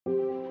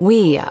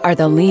We are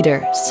the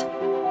leaders.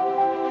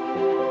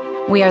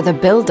 We are the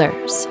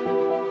builders.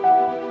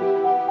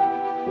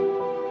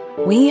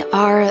 We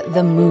are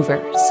the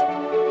movers.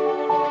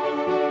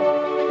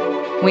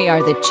 We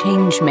are the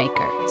change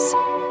makers.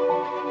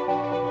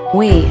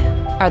 We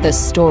are the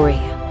story.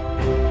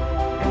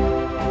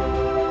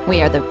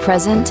 We are the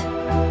present.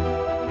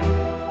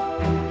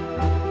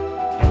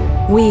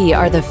 We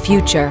are the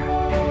future.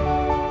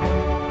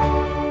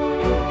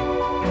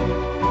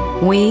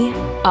 We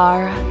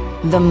are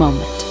the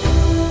moment.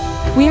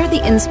 We are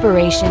the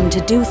inspiration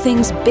to do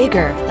things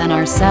bigger than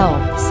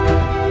ourselves.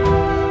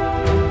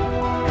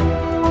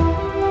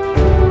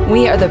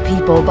 We are the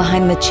people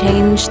behind the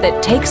change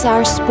that takes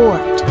our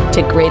sport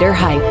to greater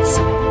heights.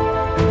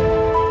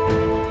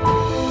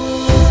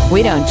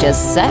 We don't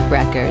just set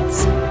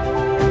records,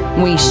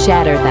 we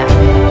shatter them.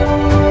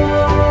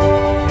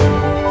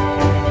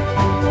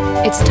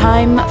 It's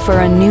time for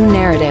a new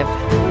narrative,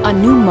 a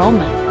new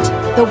moment.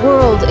 The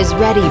world is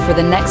ready for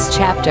the next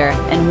chapter,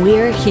 and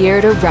we're here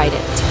to write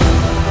it.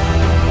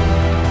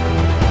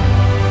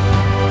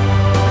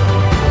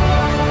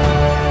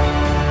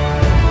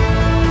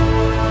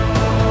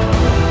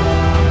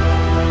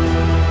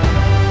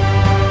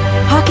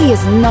 Hockey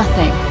is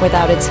nothing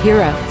without its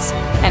heroes,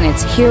 and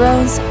its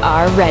heroes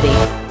are ready.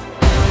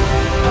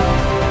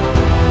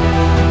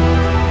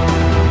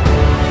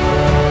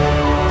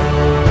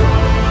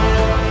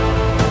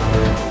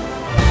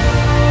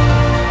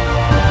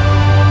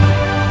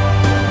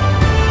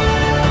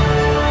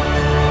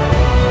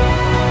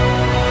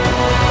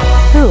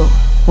 Who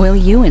will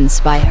you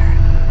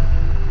inspire?